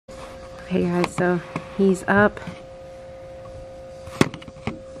Okay guys, so he's up. I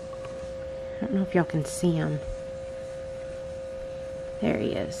don't know if y'all can see him. There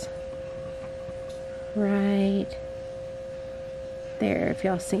he is. Right there, if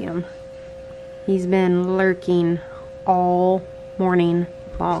y'all see him. He's been lurking all morning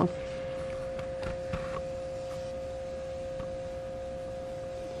long.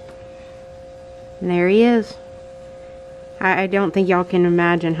 And there he is. I don't think y'all can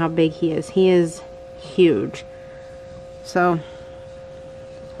imagine how big he is. He is huge. So,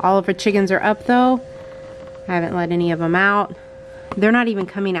 all of our chickens are up though. I haven't let any of them out. They're not even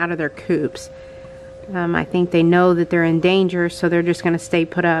coming out of their coops. I think they know that they're in danger, so they're just going to stay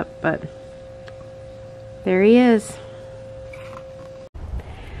put up. But there he is.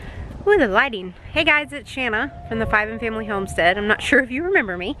 Ooh, the lighting. Hey guys, it's Shanna from the 5 and Family Homestead. I'm not sure if you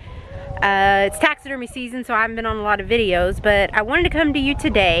remember me. It's taxidermy season, so I haven't been on a lot of videos, but I wanted to come to you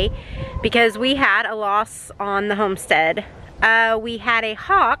today because we had a loss on the homestead. We had a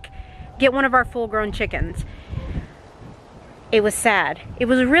hawk get one of our full-grown chickens. It was sad. It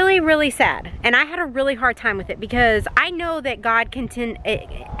was really, really sad. And I had a really hard time with it because I know that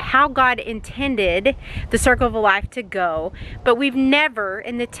how God intended the circle of a life to go, but we've never,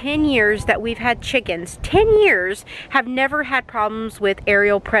 in the 10 years that we've had chickens, 10 years, have never had problems with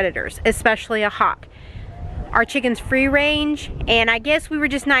aerial predators, especially a hawk. Our chickens free range, and I guess we were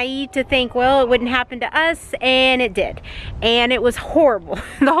just naive to think, well, it wouldn't happen to us, and it did. And it was horrible.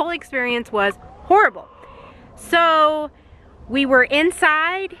 The whole experience was horrible. So we were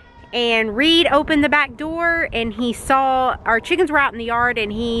inside, and Reed opened the back door, and he saw our chickens were out in the yard,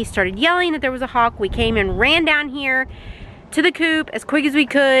 and he started yelling that there was a hawk. We came and ran down here to the coop as quick as we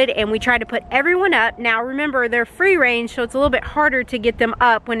could, and we tried to put everyone up. Now remember, they're free range, so it's a little bit harder to get them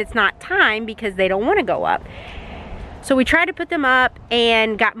up when it's not time because they don't want to go up. So we tried to put them up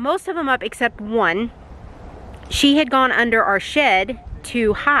and got most of them up except one. She had gone under our shed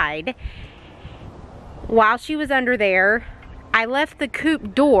to hide. While she was under there, I left the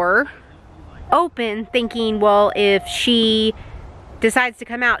coop door open thinking, well, if she decides to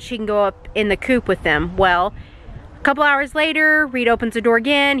come out, she can go up in the coop with them. Well, a couple hours later, Reed opens the door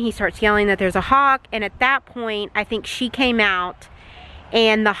again. He starts yelling that there's a hawk, and at that point, I think she came out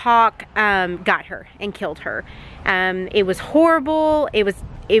and the hawk got her and killed her. It was horrible. It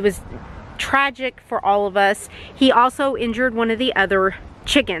was tragic for all of us. He also injured one of the other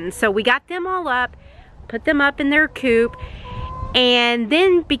chickens. So we got them all up, put them up in their coop, and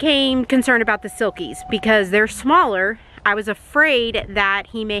then became concerned about the silkies because they're smaller. I was afraid that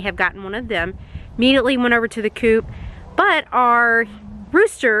he may have gotten one of them. Immediately went over to the coop, but our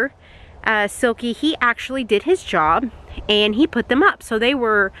rooster, Silky, he actually did his job and he put them up. So they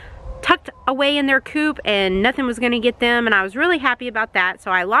were tucked away in their coop and nothing was gonna get them, and I was really happy about that.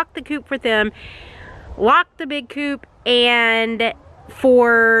 So I locked the coop for them, locked the big coop, and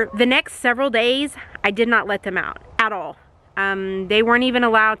for the next several days, I did not let them out at all. They weren't even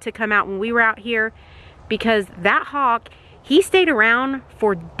allowed to come out when we were out here because that hawk, he stayed around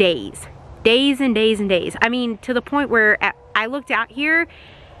for days. Days and days and days. I mean, to the point where I looked out here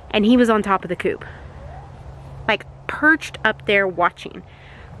and he was on top of the coop. Like, perched up there watching.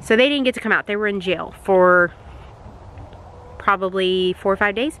 So they didn't get to come out. They were in jail for probably 4 or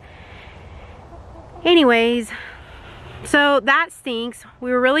 5 days. Anyways, so that stinks.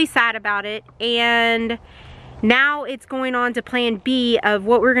 We were really sad about it, and now it's going on to plan B of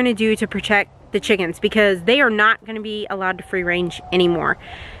what we're gonna do to protect the chickens because they are not gonna be allowed to free range anymore.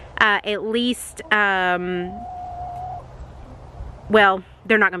 At least, well,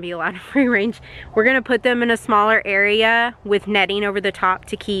 they're not gonna be allowed to free range. We're gonna put them in a smaller area with netting over the top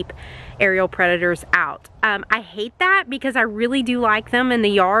to keep aerial predators out. I hate that because I really do like them in the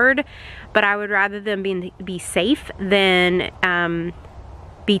yard, but I would rather them be safe than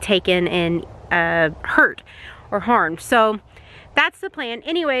be taken and hurt or harmed. So that's the plan.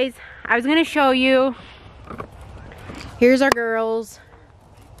 Anyways, I was gonna show you. Here's our girls.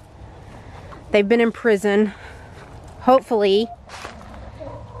 They've been in prison. Hopefully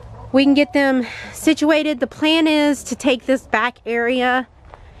we can get them situated. The plan is to take this back area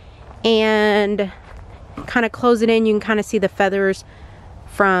and kind of close it in. You can kind of see the feathers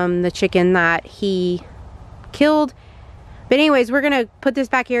from the chicken that he killed. But anyways, we're gonna put this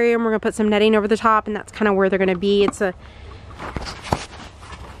back area and we're gonna put some netting over the top, and that's kind of where they're gonna be.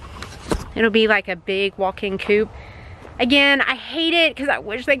 It'll be like a big walk-in coop. Again, I hate it because I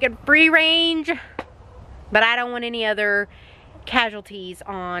wish they could free range, but I don't want any other casualties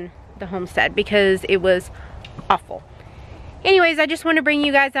on the homestead because it was awful. Anyways, I just want to bring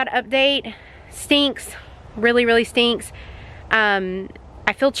you guys that update. Stinks, really, really stinks.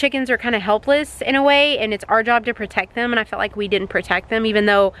 I feel chickens are kind of helpless in a way, and it's our job to protect them, and I felt like we didn't protect them, even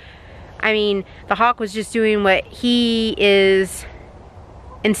though, I mean, the hawk was just doing what he is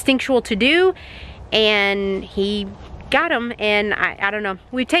instinctual to do, and he got him. And I don't know,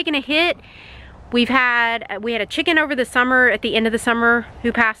 we've taken a hit. We had a chicken over the summer, at the end of the summer,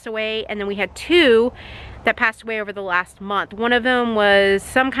 who passed away, and then we had 2 that passed away over the last month. One of them was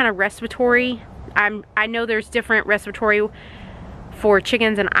some kind of respiratory. I know there's different respiratory for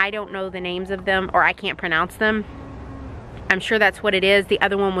chickens, and I don't know the names of them, or I can't pronounce them. I'm sure that's what it is. The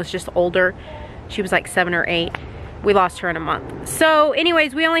other one was just older. She was like 7 or 8. We lost her in a month. So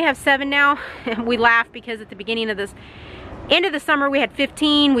anyways, we only have 7 now. We laugh because at the beginning of this, end of the summer, we had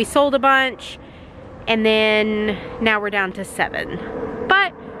 15. We sold a bunch, and then now we're down to 7.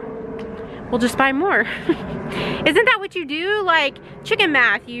 But we'll just buy more. Isn't that what you do? Like chicken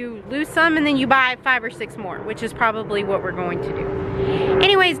math, you lose some and then you buy 5 or 6 more, which is probably what we're going to do.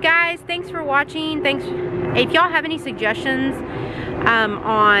 Anyways, guys, thanks for watching. Thanks. If y'all have any suggestions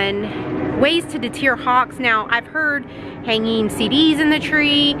on ways to deter hawks. Now, I've heard hanging CDs in the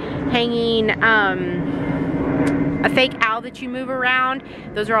tree, hanging a fake owl that you move around.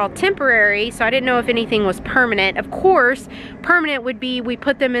 Those are all temporary, so I didn't know if anything was permanent. Of course, permanent would be we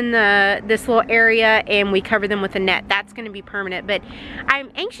put them in this little area and we cover them with a net. That's going to be permanent. But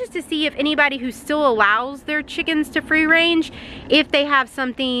I'm anxious to see if anybody who still allows their chickens to free range, if they have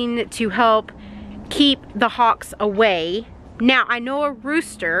something to help keep the hawks away. Now, I know a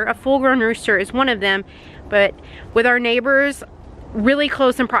rooster, a full-grown rooster is one of them, but with our neighbors really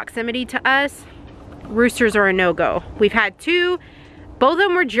close in proximity to us, roosters are a no-go. We've had 2, both of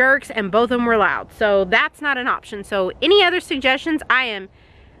them were jerks and both of them were loud, so that's not an option. So any other suggestions,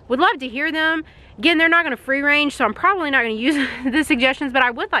 would love to hear them. Again, they're not going to free range, so I'm probably not going to use the suggestions, but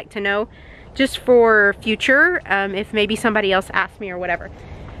I would like to know just for future, if maybe somebody else asked me or whatever.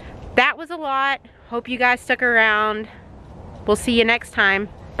 That was a lot. Hope you guys stuck around. We'll see you next time.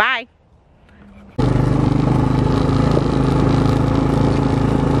 Bye.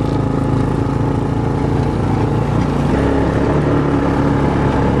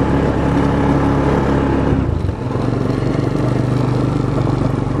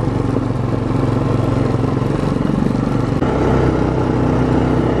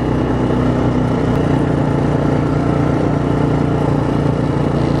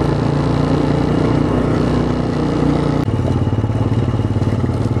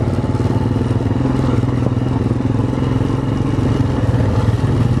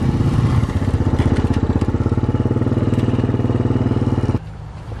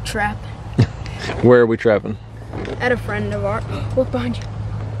 Trap. Where are we trapping? At a friend of ours. Look behind you.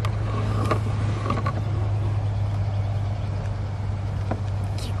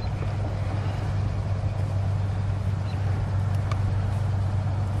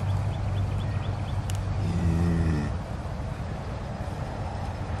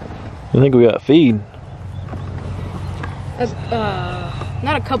 I think we got feed.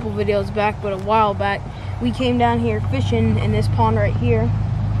 Not a couple videos back, but a while back, we came down here fishing in this pond right here.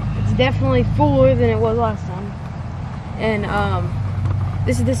 It's definitely fuller than it was last time. And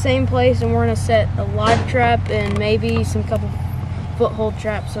this is the same place, and we're gonna set a live trap and maybe some couple foothold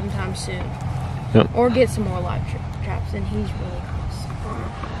traps sometime soon. Yep. Or get some more live traps, and he's really close.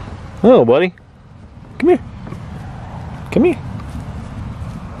 Oh, buddy. Come here. Come here.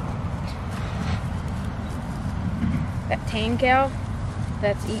 That tame cow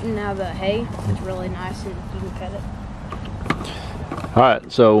that's eating out of the hay is really nice, and you can pet it.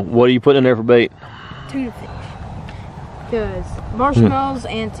 Alright, so what are you putting in there for bait? Tuna fish. Because marshmallows,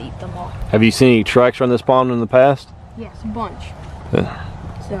 ants eat them all. Have you seen any tracks around this pond in the past? Yes, a bunch. Yeah.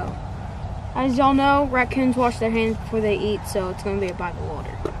 So, as y'all know, raccoons wash their hands before they eat, so it's going to be by the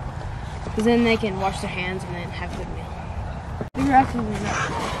water. Because then they can wash their hands and then have a good meal. The raccoons are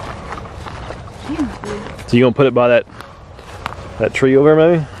not huge, dude. So you gonna put it by that tree over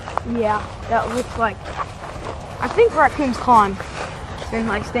there, maybe? Yeah, that looks like... I think raccoons climb and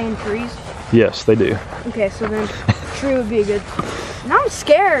like stay in trees. Yes, they do. Okay, so then tree would be a good... And I'm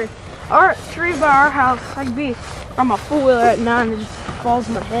scared. Our tree by our house, I could be on my four-wheeler at night and it just falls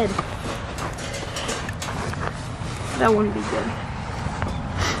on my head. That wouldn't be good.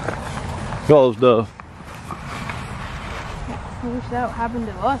 Look at all those dove. I wish that happened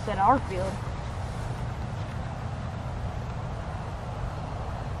to us at our field.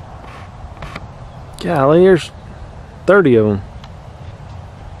 Golly, there's 30 of them.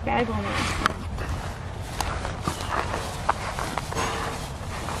 Bag on it.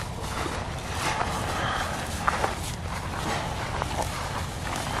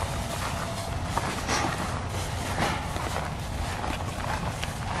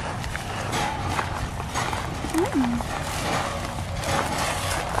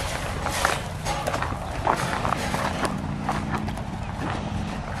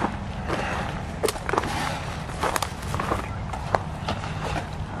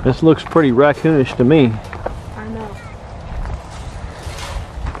 This looks pretty raccoonish to me. I know.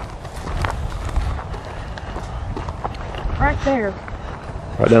 Right there.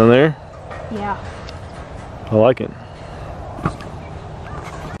 Right down there? Yeah. I like it.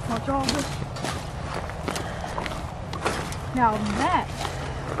 Watch all this. Now that.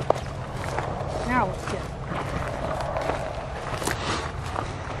 Now it's good.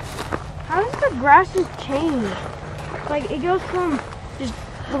 How does the grass just change? Like it goes from just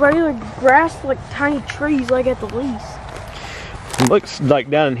regular grass to like tiny trees like at the least. It looks like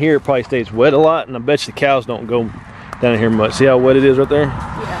down in here it probably stays wet a lot, and I bet you the cows don't go down in here much. See how wet it is right there?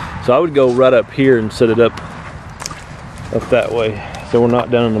 Yeah. So I would go right up here and set it up that way, so we're not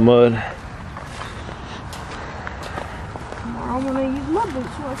down in the mud. I'm gonna use mud boots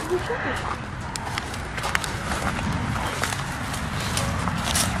so I can do chicken.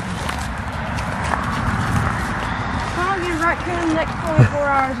 Probably get a raccoon in the next 24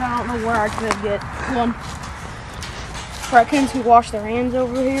 hours. I don't know where I could get one. Raccoons who wash their hands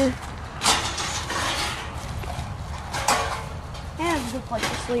over here. Yeah, it's a good place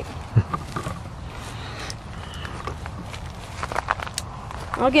to sleep.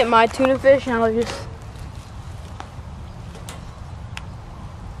 I'll get my tuna fish and I'll just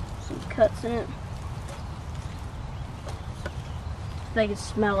some cuts in it. They can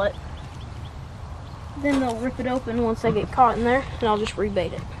smell it. Then they'll rip it open once they get caught in there, and I'll just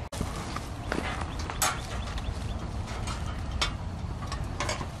rebait it.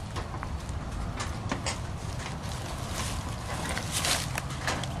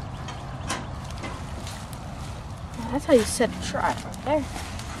 That's how you set a trap right there.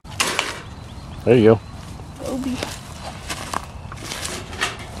 There you go. Obi.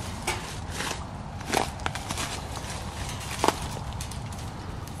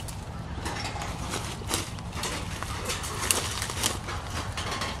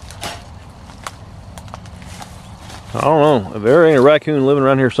 I don't know. If there ain't a raccoon living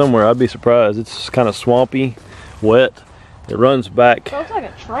around here somewhere, I'd be surprised. It's kind of swampy, wet. It runs back. It looks like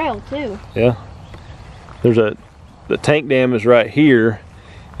a trail too. Yeah. The tank dam is right here,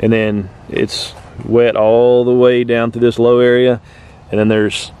 and then it's wet all the way down to this low area, and then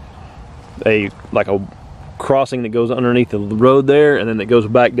there's like a crossing that goes underneath the road there, and then it goes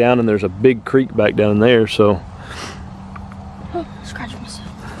back down, and there's a big creek back down in there. So Oh, scratch myself.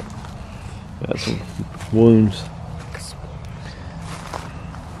 got some wounds. It's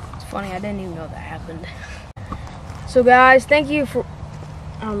funny, I didn't even know that happened. So guys, thank you for,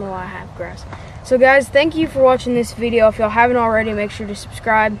 I don't know why I have grass. So guys, thank you for watching this video. If y'all haven't already, make sure to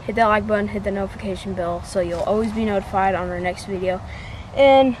subscribe, hit that like button, hit the notification bell so you'll always be notified on our next video.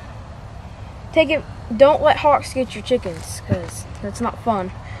 And don't let hawks get your chickens, because that's not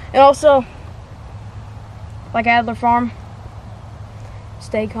fun. And also, like Adler Farm,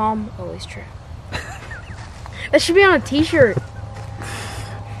 stay calm, always true. That should be on a t-shirt.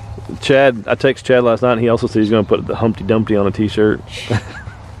 Chad, I texted Chad last night, and he also said he's going to put the Humpty Dumpty on a t-shirt.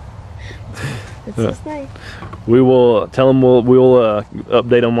 It's his thing. We will tell him we will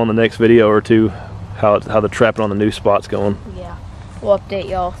update him on the next video or two how the trapping on the new spot's going. Yeah, we'll update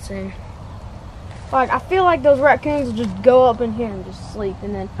y'all soon. Like, I feel like those raccoons will just go up in here and just sleep,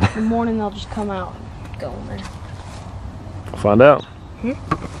 and then in the morning they'll just come out and go in there. Find out. Hmm?